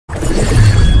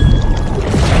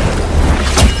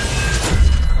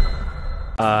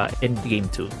in game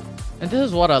 2. And this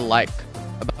is what I like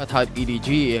about how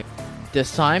EDG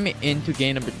this time into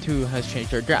game number 2 has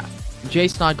changed their draft.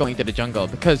 Jace not going to the jungle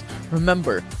because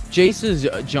remember, Jace's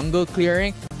jungle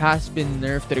clearing has been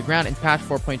nerfed to the ground in patch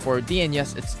 4.4D, and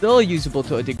yes, it's still usable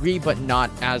to a degree, but not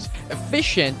as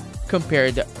efficient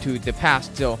compared to the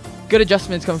past. So good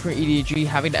adjustments coming from EDG,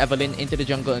 having the Evelynn into the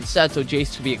jungle instead, so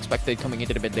Jace to be expected coming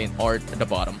into the mid lane or the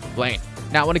bottom lane.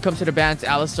 Now when it comes to the bans,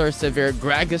 Alistar, Sivir,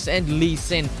 Gragas, and Lee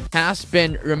Sin has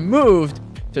been removed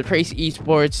to Trace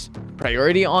Esports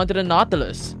priority onto the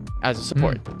Nautilus as a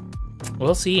support.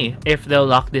 We'll see if they'll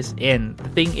lock this in. The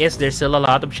thing is, there's still a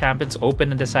lot of champions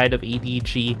open on the side of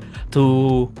EDG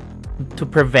to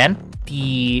prevent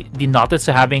the Nautilus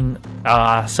having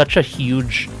such a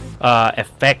huge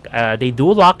effect. They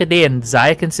do lock it in.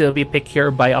 Xayah can still be picked here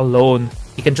by alone.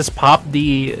 He can just pop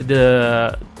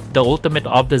the ultimate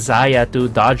of the Xayah to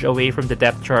dodge away from the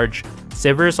depth charge.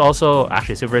 Sivir's also,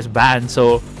 actually Sivir's banned,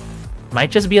 so might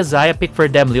just be a Xayah pick for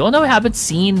them. Leona we haven't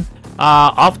seen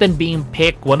often being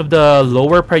picked, one of the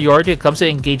lower priority when it comes to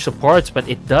engage supports, but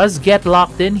it does get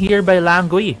locked in here by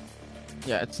Langui.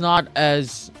 Yeah, it's not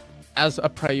as a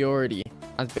priority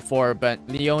as before, but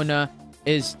Leona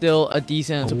is still a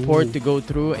decent support to go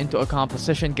through into a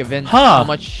composition given how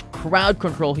much crowd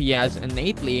control he has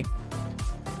innately.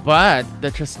 But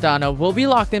the Tristana will be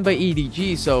locked in by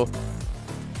EDG, so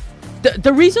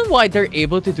the reason why they're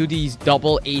able to do these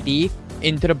double AD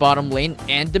into the bottom lane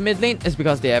and the mid lane is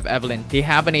because they have Evelynn. They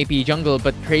have an AP jungle,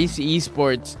 but Trace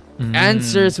Esports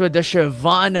answers with the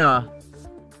Shyvana.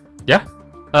 Yeah.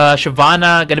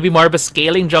 Shyvana, gonna be more of a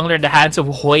scaling jungler in the hands of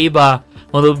Huoba.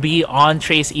 Will be on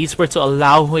Trace Esports to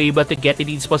allow Huoba to get in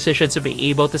these positions to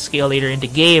be able to scale later in the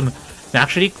game. I'm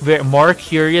actually more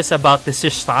curious about the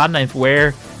Tristana, if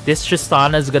where this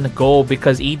Tristana is gonna go,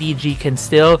 because EDG can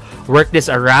still work this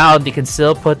around. They can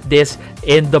still put this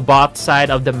in the bot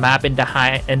side of the map in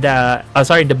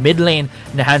the mid lane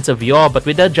in the hands of Yo. But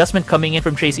with the adjustment coming in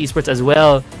from Trace Esports as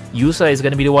well, Yusa is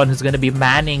gonna be the one who's gonna be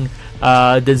manning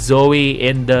the Zoe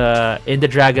in the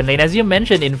Dragon lane. As you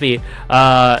mentioned, Infi,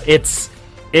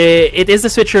 it is a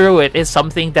switcheroo. It is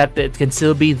something that it can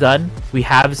still be done. We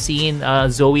have seen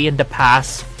Zoe in the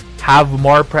past have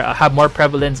more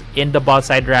prevalence in the bot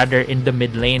side rather in the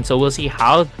mid lane. So we'll see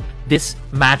how this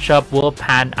matchup will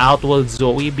pan out. Will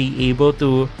Zoe be able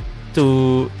to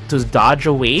dodge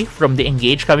away from the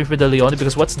engage coming from the Leona?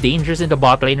 Because what's dangerous in the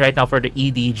bot lane right now for the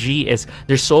EDG is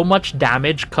there's so much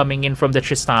damage coming in from the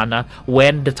Tristana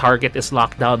when the target is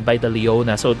locked down by the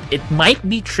Leona. So it might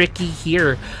be tricky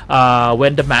here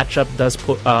when the matchup does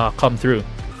come through.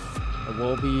 It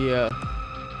will be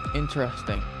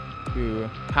interesting to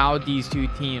how these two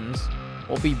teams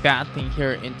will be battling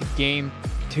here into game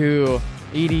 2.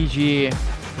 EDG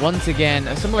once again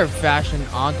a similar fashion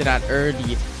onto that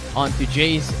early onto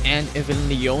Jace and even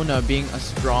Leona being a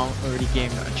strong early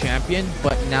game champion,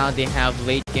 but now they have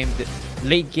late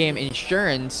game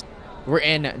insurance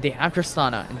wherein they have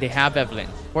Tristana and they have Evelynn.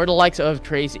 For the likes of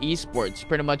Trace Esports,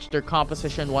 pretty much their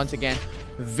composition once again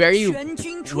very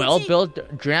well built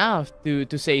draft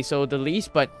to say so the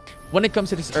least, but when it comes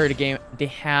to this early game they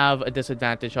have a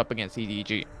disadvantage up against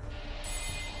EDG.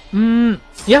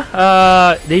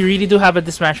 Yeah, they really do have a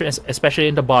disadvantage, especially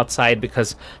in the bot side,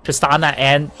 because Tristana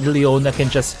and Leona can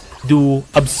just do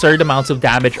absurd amounts of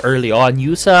damage early on.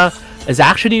 Yusa is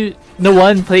actually the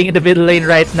one playing in the middle lane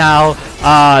right now.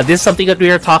 This is something that we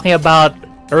were talking about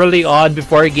early on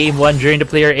before game 1 during the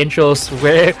player intros,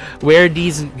 where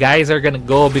these guys are gonna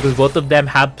go, because both of them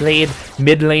have played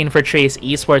mid lane for Trace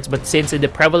Esports. But since in the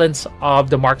prevalence of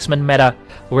the marksman meta,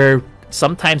 where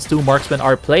sometimes 2 marksmen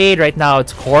are played, right now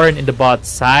it's Korn in the bot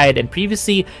side, and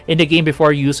previously in the game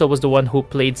before, Yusa was the one who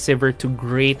played Sivir to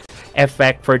great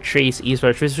effect for Trace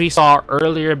Esports, which we saw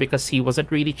earlier because he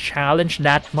wasn't really challenged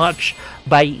that much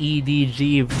by EDG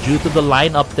due to the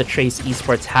lineup that Trace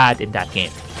Esports had in that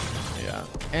game. Yeah,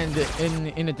 and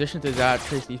in addition to that,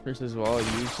 Trace Esports as well,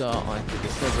 Yusa onto the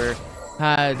Sivir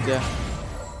had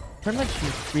pretty much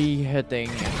free hitting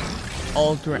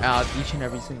all throughout each and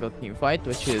every single team fight,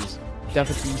 which is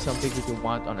definitely something that you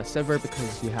want on a Sivir,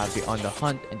 because you have the on the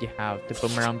hunt and you have the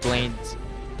boomerang blades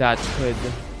that could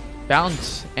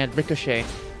bounce and ricochet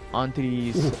onto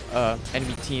these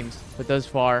enemy teams. But thus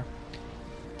far,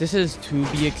 this is to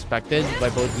be expected by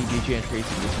both EDG and Trace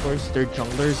Esports. Their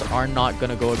junglers are not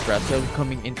gonna go aggressive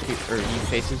coming into the early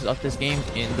phases of this game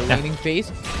in the laning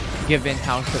phase, given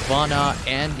how Shyvana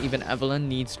and even Evelynn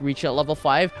needs to reach at level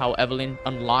 5, how Evelynn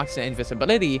unlocks the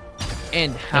invisibility,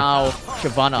 and how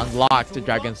Shyvana unlocked the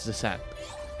Dragon's Descent.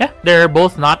 Yeah, they're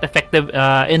both not effective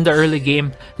in the early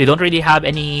game. They don't really have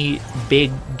any big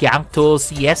gank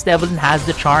tools. Yes, the Evelyn has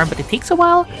the charm, but it takes a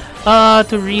while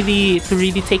to really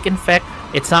take effect.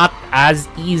 It's not as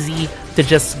easy to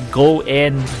just go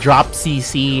in, drop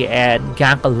CC, and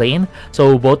gank a lane.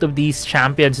 So both of these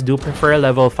champions do prefer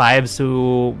level 5s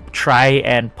to try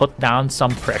and put down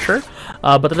some pressure.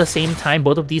 But at the same time,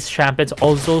 both of these champions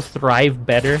also thrive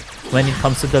better when it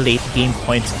comes to the late game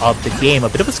points of the game. A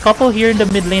bit of a scuffle here in the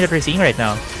mid lane that we're seeing right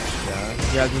now.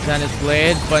 Yeah, the Zenith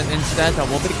Blade, but instead a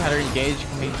won't be counter engage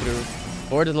coming through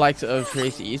for the likes of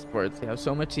Tracy Esports. They have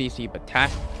so much CC, but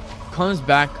Tack comes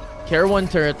back. Care 1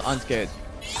 turret unscared.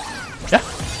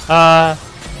 Yeah,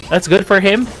 that's good for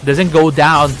him. Doesn't go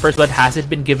down. First blood hasn't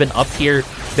been given up here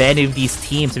by any of these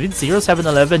teams. I mean,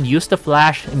 0711 used the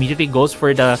flash, immediately goes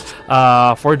for the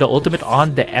ultimate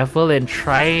on the Evelyn,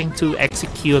 trying to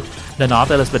execute the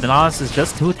Nautilus, but the Nautilus is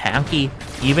just too tanky,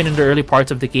 even in the early parts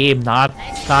of the game, not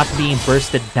being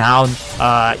bursted down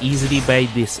easily by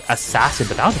this assassin.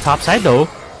 But down the top side though,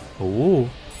 ooh.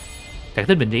 That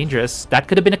could have been dangerous. That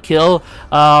could have been a kill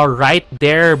right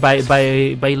there by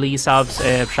Lee Subs.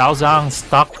 Xiao Zhang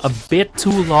stuck a bit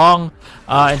too long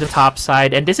in the top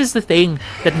side. And this is the thing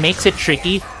that makes it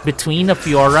tricky between a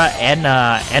Fiora and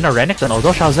a Renekton.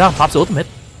 Although Xiao Zhang pops ultimate.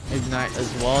 Ignite as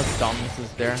well. Dominance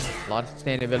is there. A lot of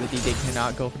sustainability. They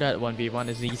cannot go for that 1v1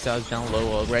 as Lee Subs down low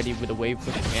already with the wave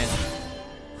pushing in.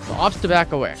 So opts to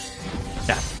back away.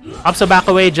 Yeah. Opts to back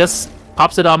away, just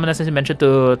pops the dominance as you mentioned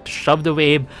to shove the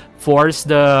wave, force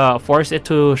it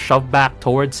to shove back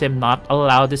towards him, not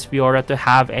allow this Fiora to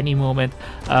have any moment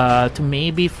to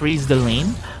maybe freeze the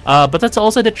lane. But that's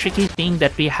also the tricky thing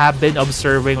that we have been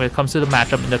observing when it comes to the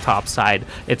matchup in the top side.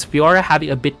 It's Fiora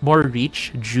having a bit more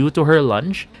reach due to her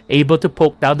lunge, able to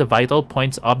poke down the vital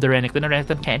points of the Renekton. The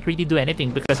Renekton can't really do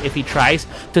anything because if he tries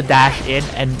to dash in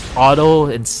and auto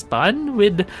and stun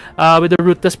with the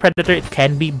Ruthless Predator, it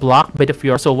can be blocked by the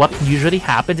Fiora. So what usually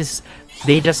happens is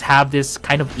they just have this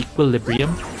kind of equilibrium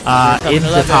in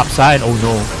the top side. Oh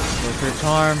no. Worker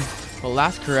Charm. The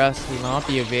last caress will not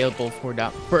be available for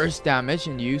that first damage,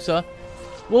 and Yusa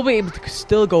will be able to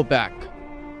still go back.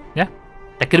 Yeah,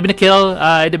 that could have been a kill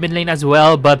in the mid lane as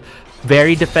well, but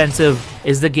very defensive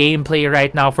is the gameplay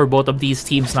right now for both of these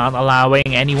teams, not allowing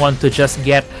anyone to just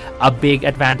get a big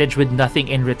advantage with nothing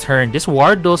in return. Just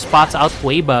ward those spots out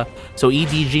Weiba, so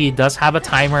EDG does have a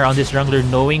timer on this jungler,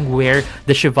 knowing where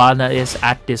the Shyvana is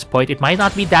at this point. It might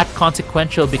not be that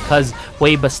consequential because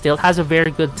Weiba still has a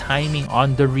very good timing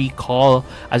on the recall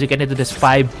as you get into this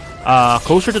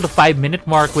closer to the 5-minute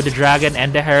mark with the Dragon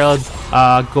and the Herald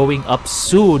going up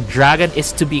soon. Dragon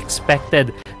is to be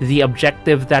expected. The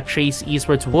objective that Trace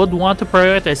Esports would want to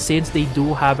prioritize since they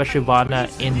do have a Shyvana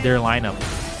in their lineup.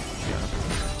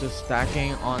 Just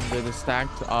stacking onto the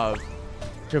stacks of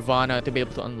Shyvana to be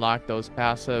able to unlock those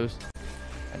passives.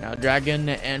 And now Dragon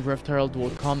and Rift Herald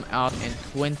will come out in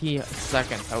 20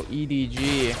 seconds. How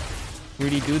EDG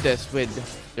really do this with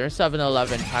their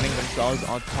 7-11 finding themselves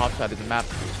on top side of the map.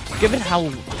 Given how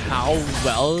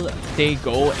well they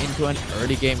go into an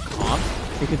early game comp,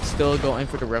 they could still go in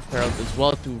for the Rift Herald as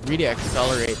well to really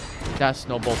accelerate that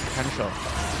snowball potential.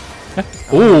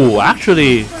 Oh,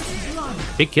 actually,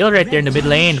 big kill right there in the mid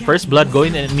lane. First blood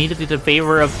going immediately to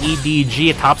favor of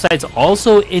EDG. Topside's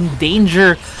also in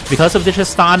danger because of the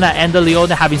Tristana and the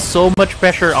Leona having so much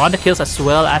pressure on the kills, as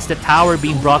well as the tower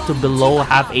being brought to below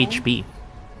half HP.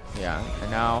 Yeah,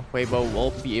 and now Weibo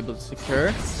will be able to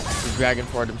secure the Dragon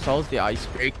for themselves, the Ice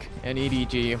Break, and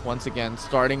EDG once again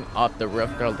starting up the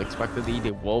Rift Herald. Expectedly, they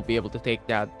will be able to take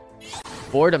that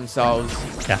for themselves.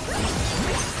 Yeah,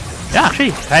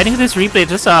 actually, I think this replay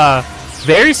just a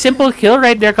very simple kill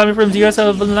right there coming from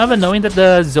 0711, knowing that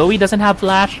the Zoe doesn't have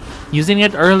flash, using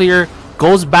it earlier,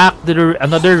 goes back to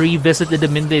another revisit to the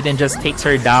mid lane and just takes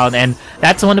her down. And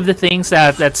that's one of the things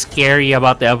that's scary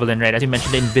about the Evelyn, right? As you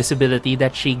mentioned, the invisibility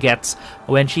that she gets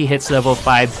when she hits level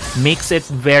 5 makes it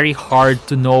very hard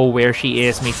to know where she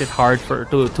is, makes it hard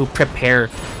to prepare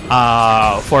for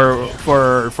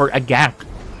a gank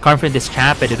coming from this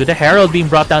champion. With the Herald being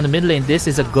brought down the mid lane, this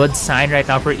is a good sign right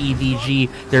now for EDG.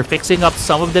 They're fixing up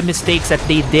some of the mistakes that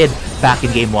they did back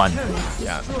in game 1.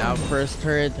 Yeah, now first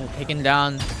turret taken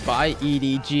down by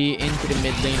EDG into the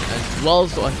mid lane as well.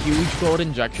 So a huge gold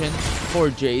injection for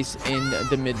Jace in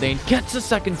the mid lane. Gets a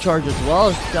second charge as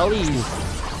well.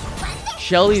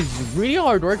 Shelly's really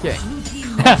hard working.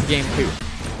 Game 2.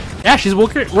 Yeah, she's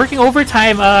working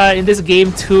overtime in this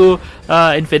game 2.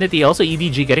 Infinity also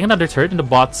EDG getting another turret in the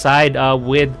bot side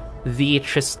with the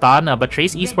Tristana, but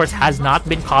Trace Esports has not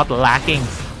been caught lacking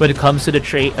when it comes to the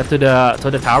to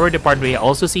the tower department. We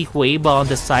also see Hueba on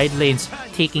the side lanes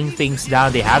taking things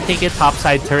down. They have taken top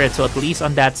side turret, so at least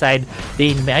on that side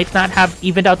they might not have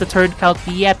evened out the turret count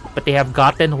yet, but they have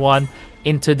gotten one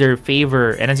into their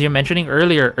favor. And as you're mentioning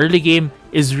earlier, early game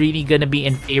is really gonna be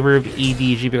in favor of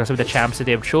EDG because of the champs that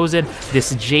they have chosen.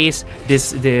 This Jace,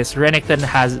 this Renekton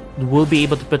will be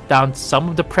able to put down some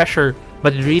of the pressure,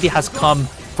 but it really has come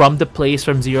from the plays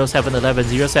from 0711.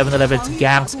 0711's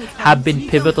ganks have been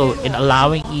pivotal in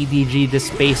allowing EDG the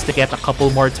space to get a couple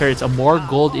more turrets, and more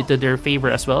gold into their favor,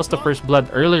 as well as the first blood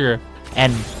earlier.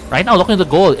 And right now, looking at the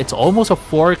gold, it's almost a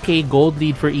 4k gold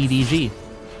lead for EDG.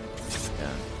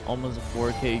 Almost a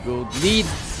 4k gold lead.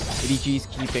 EDG is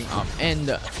keeping up, and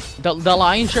the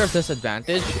lion's share of this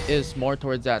advantage is more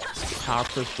towards that top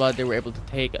first blood. They were able to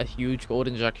take a huge gold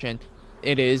injection.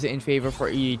 It is in favor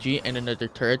for EDG, and another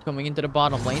turret coming into the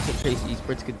bottom lane, so Trace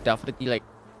Esports could definitely like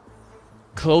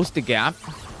close the gap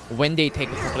when they take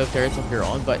a couple of turrets of their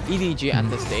own. But EDG at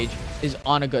this stage is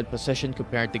on a good position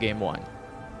compared to game 1.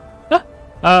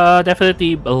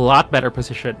 Definitely a lot better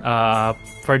position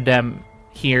for them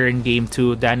here in game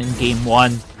 2 than in game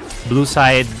 1. Blue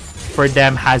side for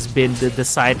them has been the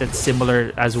side that's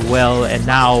similar as well, and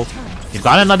now you've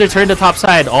got another turn to top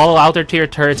side. All outer tier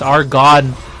turrets are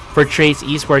gone for Trace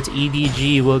Esports.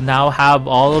 EDG will now have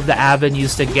all of the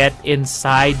avenues to get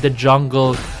inside the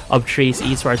jungle of Trace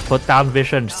Esports, put down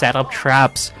vision, set up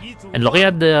traps. And looking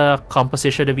at the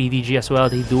composition of EDG as well,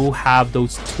 they do have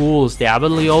those tools. They have a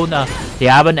Leona, they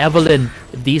have an Evelynn.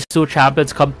 If these two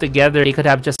champions come together, they could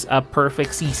have just a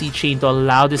perfect CC chain to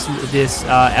allow this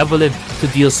Evelynn to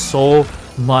deal so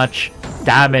much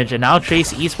damage. And now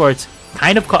Trace Esports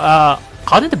kind of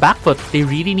caught in the back foot. They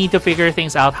really need to figure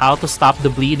things out, how to stop the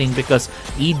bleeding, because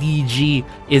EDG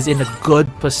is in a good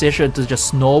position to just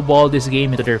snowball this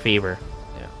game into their favor.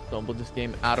 Yeah, snowball this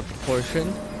game out of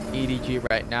proportion. EDG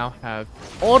right now have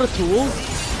all the tools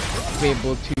to be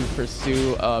able to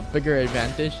pursue a bigger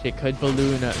advantage. They could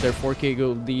balloon their 4k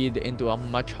gold lead into a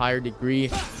much higher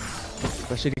degree,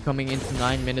 especially coming into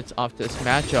 9 minutes of this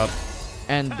matchup.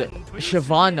 And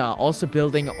Shyvana also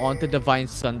building onto Divine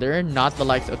Thunder, not the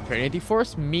likes of Trinity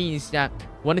Force, means that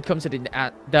when it comes to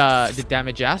the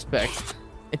damage aspect,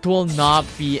 it will not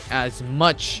be as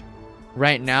much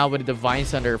right now with the Divine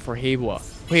Thunder for Hueba.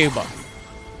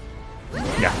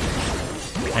 Yeah.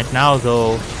 Right now,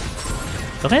 though,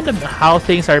 looking at how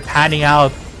things are panning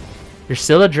out, there's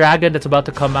still a dragon that's about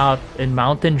to come out, and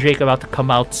Mountain Drake about to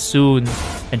come out soon.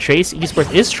 And Trace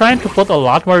Esports is trying to put a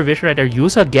lot more vision right there.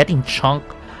 Yusa getting chunked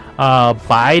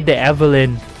by the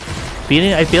Evelynn.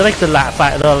 I feel like the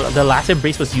last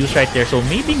embrace was used right there, so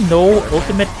maybe no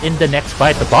ultimate in the next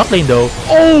fight. The bot lane, though.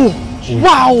 Oh!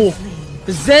 Wow!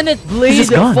 Zenith Blade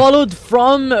followed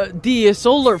from the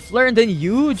Solar Flare, and then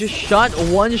you just shot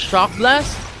one shock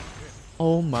blast.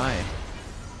 Oh my.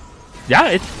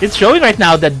 Yeah, it's showing right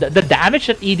now that the damage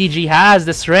that EDG has,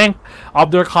 the strength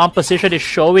of their composition is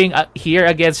showing here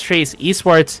against Trace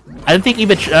Esports. I don't think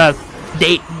even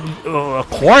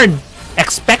Korn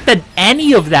expected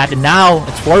any of that, and now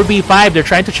it's 4v5. They're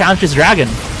trying to challenge this dragon.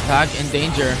 Attack in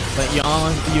danger, but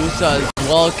Young Yusa as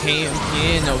well came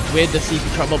in with the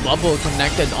CP Trouble Bubble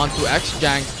connected onto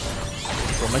X-Jank.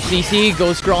 From a CC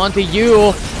goes drawn to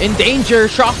you. In danger,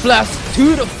 Shock Blast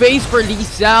to the face for Lee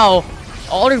Sao.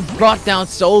 All brought down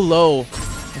so low.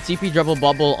 And CP Trouble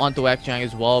Bubble onto X-Jank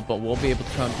as well, but won't be able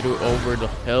to come through over the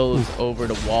hills, over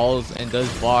the walls, and does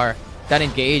bar. That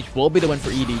engage will be the win for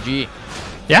EDG.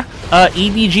 Yeah,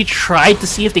 EDG tried to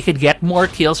see if they could get more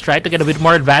kills, tried to get a bit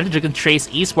more advantage against Trace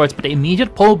Esports, but the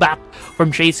immediate pullback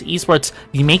from Trace Esports,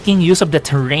 making use of the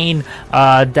terrain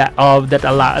that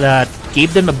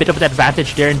gave them a bit of an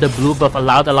advantage there in the blue buff,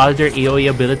 allowed a lot of their AoE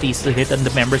abilities to hit on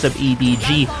the members of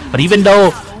EDG. But even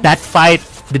though that fight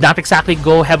did not exactly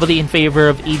go heavily in favor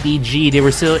of EDG, they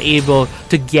were still able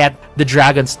to get the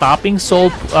dragon, stopping soul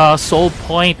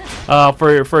point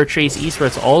for Trace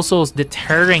Esports, also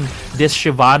deterring this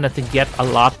Shyvana to get a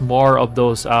lot more of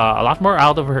those, a lot more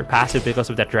out of her passive because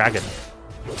of that dragon.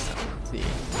 Let's see.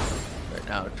 Right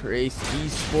now, Trace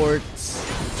Esports,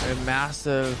 a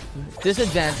massive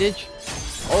disadvantage.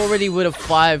 Already with a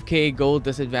 5k gold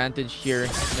disadvantage here in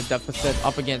the deficit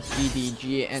up against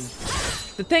EDG. And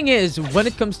the thing is, when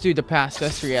it comes to the past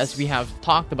history, as we have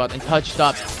talked about and touched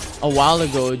up a while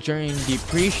ago during the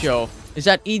pre-show, is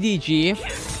that EDG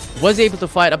was able to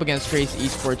fight up against Trace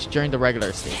Esports during the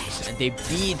regular stages, and they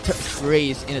beat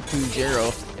Trace in a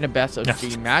 2-0 in a best of 3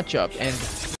 matchup. And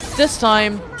this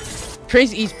time,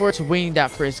 Trace Esports winning that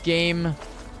first game.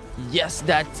 Yes,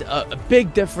 that's a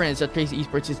big difference that Trace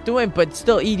Esports is doing, but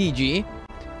still EDG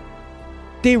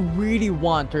they really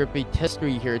want to repeat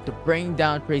history here to bring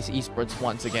down Trace Esports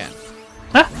once again.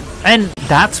 And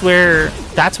that's where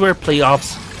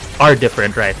playoffs are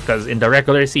different, right? Because in the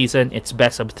regular season, it's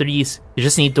best of threes. You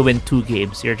just need to win 2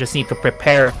 games. You just need to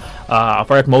prepare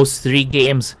for at most 3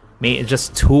 games.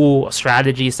 Just 2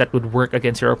 strategies that would work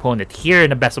against your opponent. Here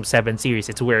in the best of 7 series,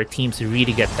 it's where teams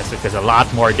really get tested. There's a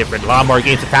lot more games.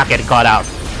 Attack getting caught out.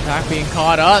 Attack being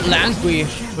caught out. Lansby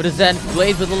with his Zen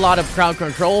Blade with a lot of crowd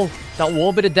control. That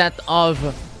will be the death of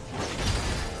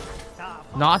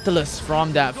Nautilus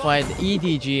from that fight.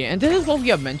 EDG. And this is what we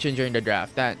have mentioned during the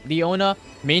draft, that Leona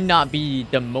may not be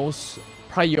the most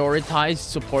prioritized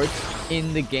support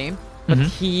in the game, but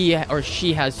he or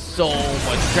she has so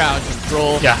much crowd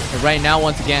control. Yeah. And right now,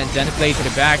 once again, Zenplay to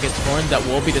the back. It's Horn that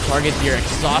will be the target here.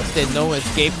 Exhausted, no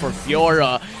escape for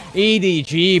Fiora.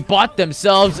 EDG bought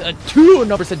themselves a 2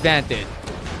 numbers advantage.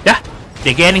 Yeah,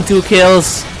 they're getting 2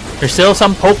 kills. There's still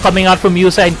some poke coming out from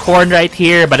Yusa and Korn right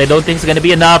here, but I don't think it's going to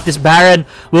be enough. This Baron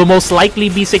will most likely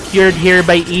be secured here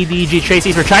by EDG.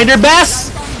 Tracy's are trying their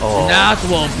best. Oh. That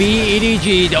will be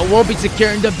EDG that will be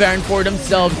securing the Baron for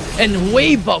themselves, and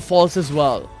Hueba falls as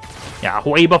well. Yeah,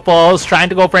 Hueba falls, trying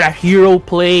to go for that hero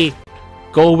play,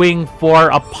 going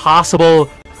for a possible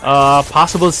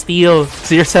steal.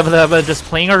 7-11 just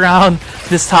playing around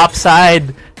this top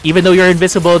side. Even though you're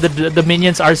invisible, the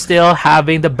minions are still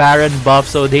having the Baron buff,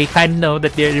 so they kind of know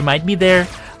that they might be there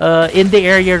in the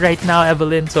area right now,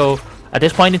 Evelyn. So at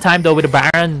this point in time, though, with the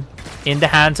Baron in the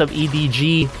hands of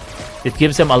EDG, it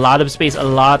gives them a lot of space,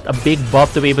 a big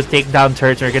buff to be able to take down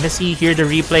turrets. We're gonna see here the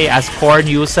replay as Korn,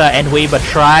 Yusa, and Hueba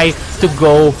try to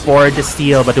go for the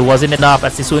steal, but it wasn't enough.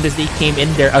 As soon as they came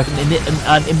in there,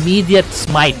 an immediate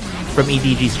smite from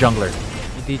EDG's jungler.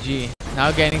 EDG now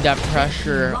getting that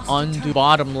pressure onto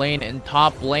bottom lane and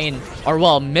top lane, or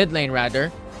well, mid lane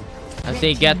rather, as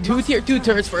they get 2 tier 2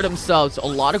 turrets for themselves. A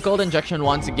lot of gold injection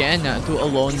once again to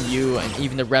Alone You and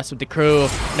even the rest of the crew.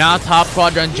 Now top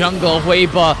quadrant jungle,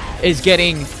 Hueba is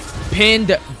getting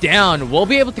pinned down. Will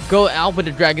be able to go out with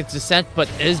the Dragon's Descent, but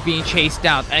is being chased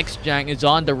out. X-Jang is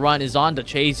on the run, is on the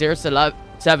chase. There's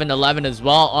 7-11 as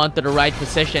well onto the right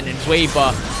position, and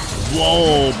Hueba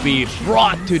will be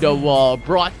brought to the wall,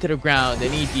 brought to the ground, and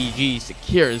EDG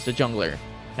secures the jungler.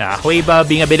 Yeah, Hueba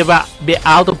being a bit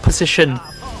out of position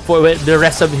for the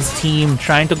rest of his team,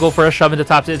 trying to go for a shove in the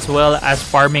top as well as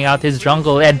farming out his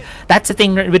jungle. And that's the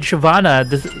thing with Shyvana.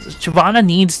 Shyvana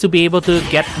needs to be able to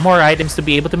get more items to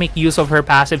be able to make use of her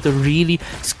passive to really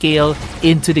scale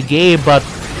into the game. But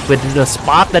with the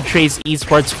spot that Trace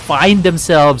Esports find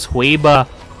themselves, Hueba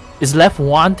is left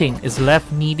wanting, is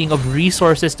left needing of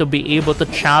resources to be able to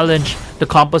challenge the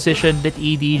composition that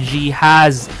EDG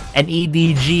has. And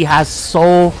EDG has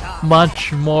so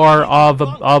much more of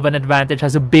an advantage,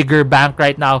 has a bigger bank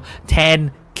right now.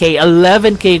 10k,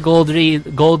 11k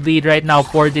gold lead right now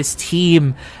for this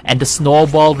team, and the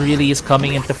snowball really is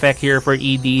coming into effect here for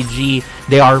EDG.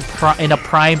 They are in a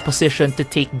prime position to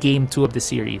take game 2 of the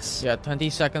series. Yeah,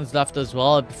 20 seconds left as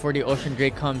well before the Ocean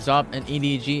Drake comes up, and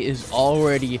EDG is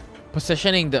already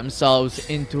positioning themselves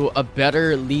into a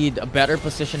better lead, a better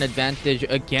position advantage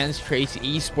against Trace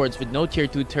Esports with no tier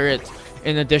 2 turrets.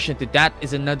 In addition to that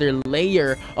is another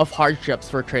layer of hardships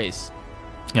for Trace.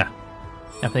 Yeah,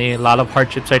 definitely a lot of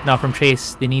hardships right now from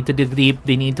Trace. They need to dig deep.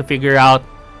 They need to figure out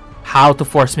how to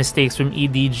force mistakes from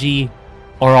EDG,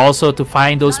 or also to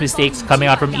find those mistakes coming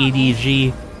out from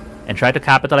EDG and try to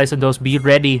capitalize on those. Be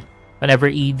ready whenever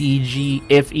EDG,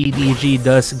 if EDG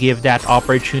does give that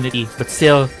opportunity. But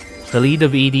still, the lead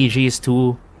of EDG is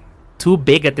too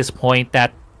big at this point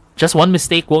that just one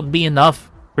mistake won't be enough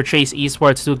for Trace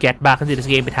Esports to get back into this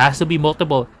game. It has to be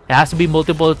multiple. It has to be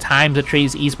multiple times that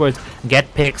Trace Esports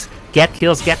get picks, get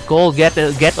kills, get gold, get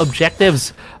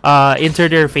objectives into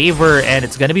their favor, and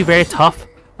it's gonna be very tough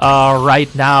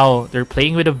right now. They're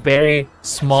playing with a very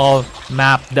small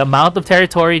map. The amount of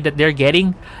territory that they're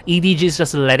getting, EDG is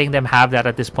just letting them have that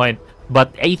at this point.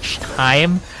 But each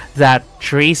time that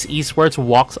Trace Esports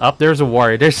walks up, there's a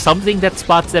war. There's something that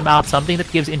spots them out, something that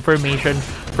gives information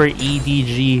for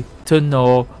EDG to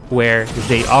know where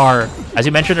they are. As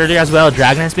you mentioned earlier as well,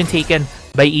 Dragon has been taken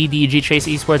by EDG. Trace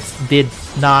Esports did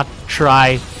not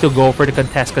try to go for the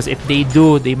contest, because if they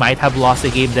do, they might have lost the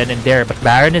game then and there. But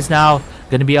Baron is now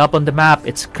going to be up on the map.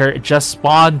 It's just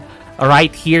spawned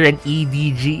right here, and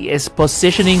EDG is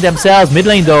positioning themselves. Mid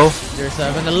lane though. There's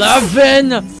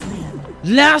 7-11.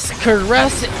 Last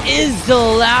caress is the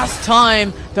last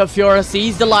time that Fiora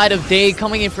sees the light of day,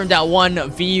 coming in from that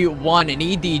 1v1, and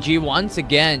EDG once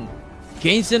again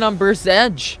gains the numbers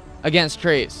edge against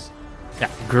Trace. Yeah,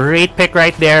 great pick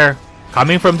right there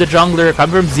coming from the jungler,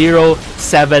 coming from 0,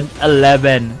 7,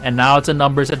 11. And now it's a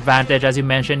numbers advantage, as you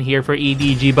mentioned here for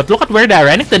EDG. But look at where that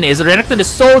Renekton is. Renekton is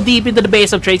so deep into the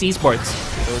base of Trace Esports.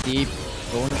 So deep.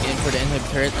 Going in for the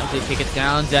inhibitor as they take it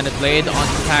down. Zenith Blade on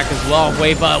attack as well.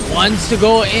 Hueba wants to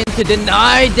go in to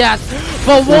deny that,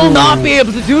 but will not be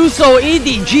able to do so.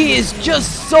 EDG is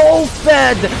just so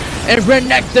fed. And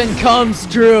Renekton comes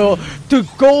through to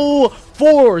go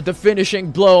for the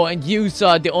finishing blow. And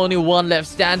Yusa, the only one left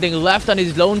standing, left on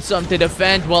his lonesome to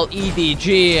defend, while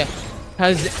EDG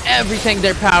has everything in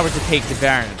their power to take the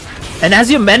Baron. And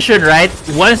as you mentioned, right,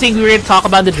 one thing we really talk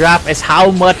about in the draft is how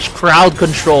much crowd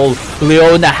control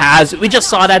Leona has. We just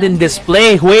saw that in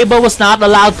display. Hueba was not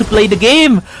allowed to play the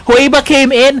game. Hueba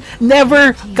came in,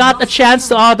 never got a chance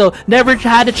to auto, never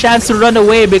had a chance to run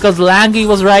away because Langi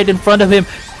was right in front of him,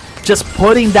 just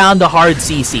putting down the hard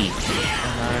CC.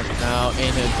 Now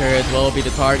in the turret will be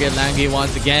the target. Langi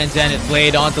once again. Zenith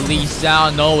Blade onto Lee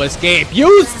Sound. No escape.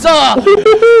 Yusa!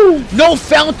 No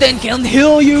fountain can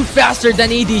heal you faster than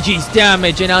EDG's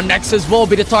damage. And now Nexus will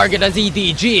be the target as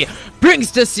EDG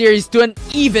brings the series to an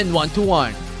even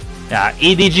 1-1. Yeah,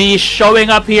 EDG showing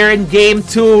up here in game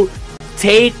 2,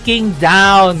 taking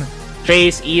down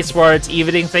Trace Esports,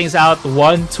 evening things out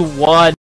 1-1.